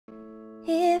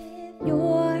If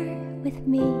you're with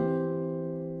me,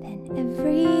 then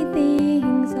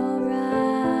everything's alright.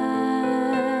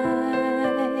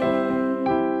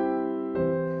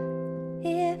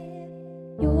 If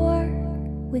you're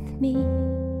with me,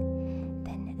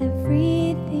 then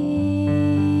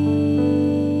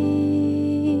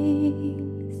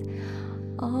everything's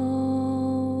alright.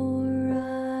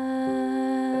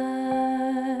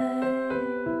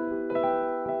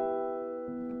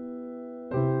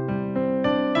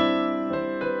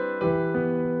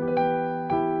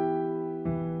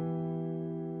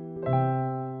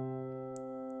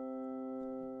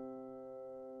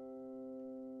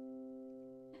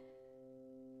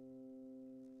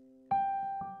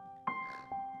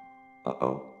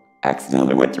 Uh-oh,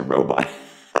 accidentally went to robot.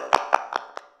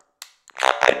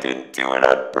 I didn't do it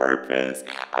on purpose.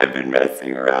 I've been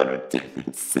messing around with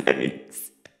different settings.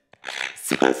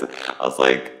 So I was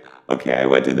like, okay, I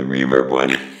went to the reverb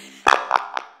one.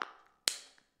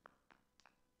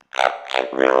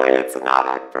 Really, it's not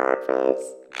on purpose.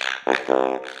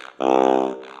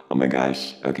 Oh my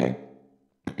gosh, okay.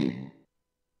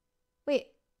 Wait,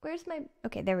 where's my...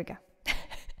 Okay, there we go.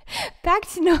 Back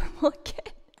to normal again.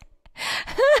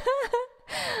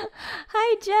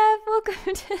 Hi, Jeff.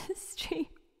 Welcome to the stream.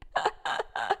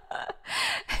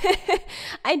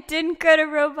 I didn't go to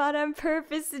robot on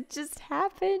purpose. It just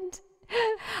happened.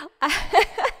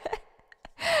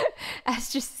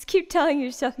 Just keep telling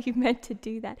yourself you meant to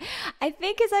do that. I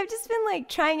think because I've just been like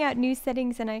trying out new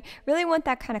settings and I really want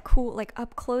that kind of cool, like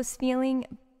up close feeling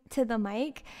to the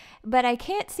mic, but I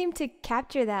can't seem to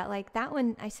capture that. Like that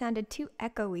one, I sounded too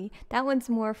echoey. That one's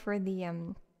more for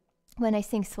the when I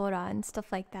sing Sora and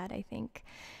stuff like that. I think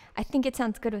it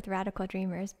sounds good with Radical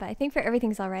Dreamers, but I think for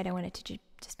Everything's Alright, I want it to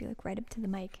just be like right up to the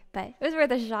mic. But it was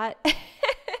worth a shot.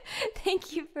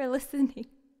 Thank you for listening.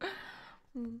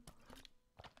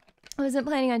 I wasn't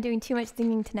planning on doing too much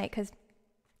singing tonight because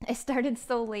I started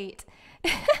so late.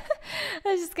 I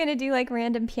was just gonna do like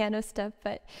random piano stuff,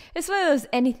 but it's one of those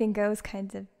anything goes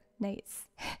kinds of nights.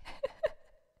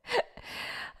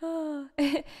 Oh,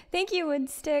 thank you,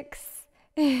 Woodsticks.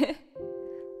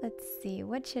 Let's see,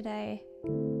 what should I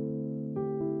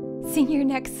sing your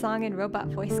next song in robot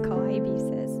voice? Call Ivy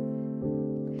says.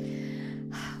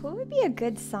 What would be a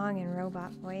good song in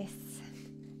robot voice?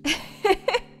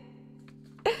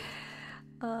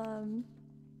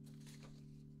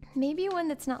 Maybe one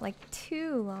that's not like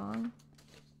too long.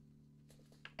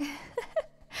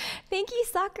 Thank you,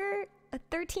 Soccer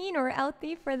 13 or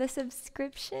Althea for the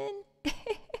subscription.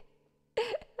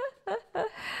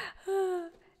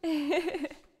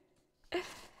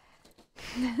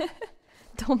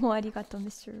 Domo arigato,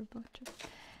 Mr. Roboto.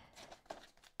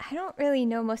 I don't really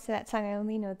know most of that song. I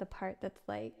only know the part that's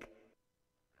like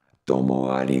Domo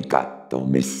arigato,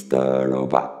 Mr.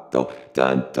 Roboto.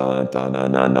 Dun dun dun na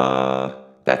na na.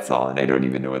 That's all, and I don't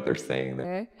even know what they're saying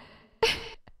there.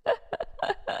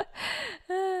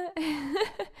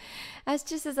 As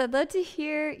just says, I'd love to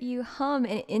hear you hum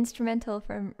an instrumental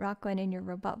from Rockland in your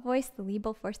robot voice, the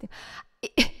Liebel Force theme.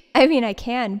 I mean, I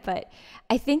can, but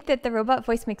I think that the robot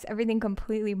voice makes everything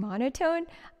completely monotone.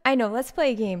 I know, let's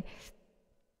play a game.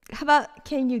 How about,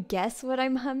 can you guess what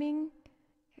I'm humming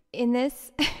in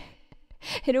this?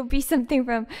 It'll be something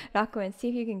from Rockland. See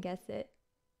if you can guess it.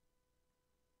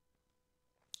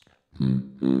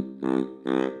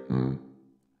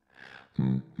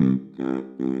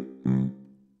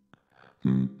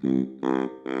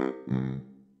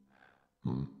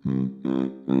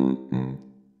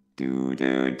 Do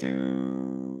do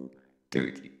do.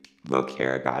 Dude, look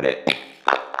here, I got it.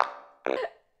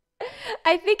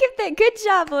 I think if that, good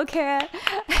job, Lokara.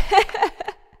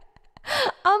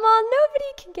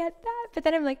 Nobody can get that. But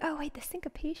then I'm like, oh wait, the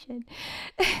syncopation.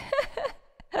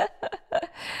 What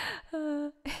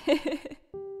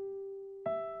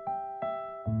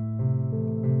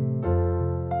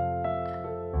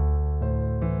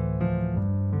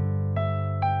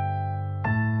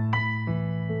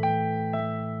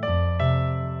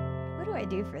do I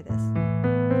do for this?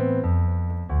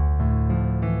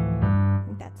 I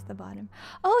think that's the bottom.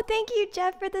 Oh, thank you,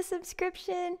 Jeff, for the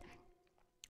subscription.